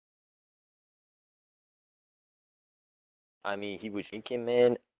I mean, he was drinking,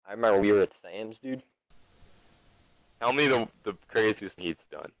 man. I remember we were at Sam's, dude. Tell me the craziest thing he's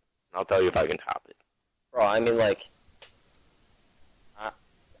done. I'll tell you if I can top it. Bro, I mean, like,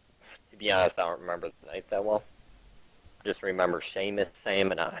 to be honest, I don't remember the night that well. I just remember Seamus,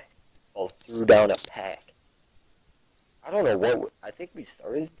 Sam, and I both threw down a pack. I don't know what. I think we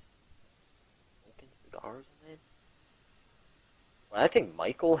started smoking cigars, man. Well, I think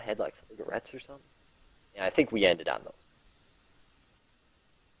Michael had like cigarettes or something. Yeah, I think we ended on those.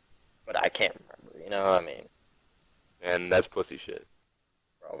 But I can't remember. You know what I mean? And that's pussy shit.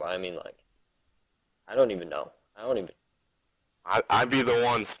 Bro, I mean, like, I don't even know. I don't even. I'd be the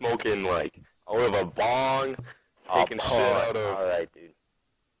one smoking like out of a bong, taking shit out of. All right, dude.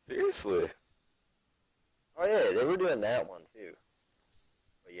 Seriously. Oh yeah, they were doing that one too.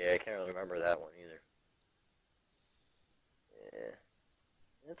 But yeah, I can't really remember that one either.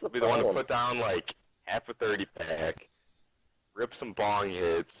 Yeah, it's a Be the one to problem. put down like half a 30 pack, rip some bong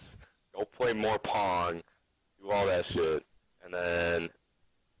hits, go play more pong, do all that shit, and then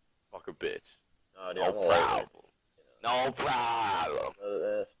fuck a bitch. No, dude, No I'm a lightweight, problem. you know. No problem.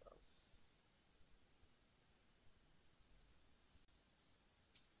 That's fine.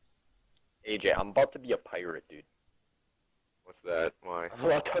 AJ, I'm about to be a pirate, dude. What's that? Why? I'm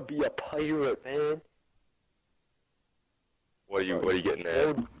about to be a pirate, man. What are you getting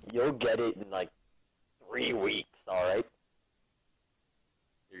at? You'll get it in like 3 weeks, alright?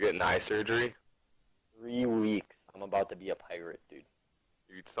 You're getting eye surgery? 3 weeks. I'm about to be a pirate, dude.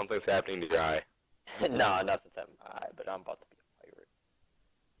 Something's happening to your eye. No, nothing's happening, but I'm about to be a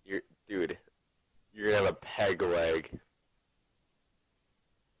pirate. Dude, you're gonna have a peg leg.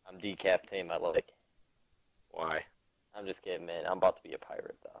 I'm decapitating my leg. Why? I'm just kidding, man. I'm about to be a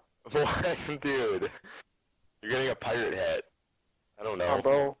pirate, though. What, dude? You're getting a pirate hat. I don't know. Oh,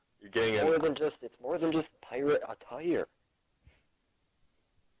 bro. You're getting It's more than just pirate attire.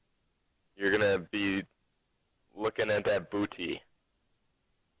 You're gonna be looking at that booty.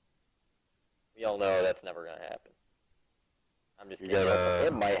 We all know that's never gonna happen. I'm just You kidding. gotta-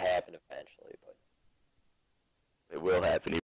 It might happen eventually, but It will happen.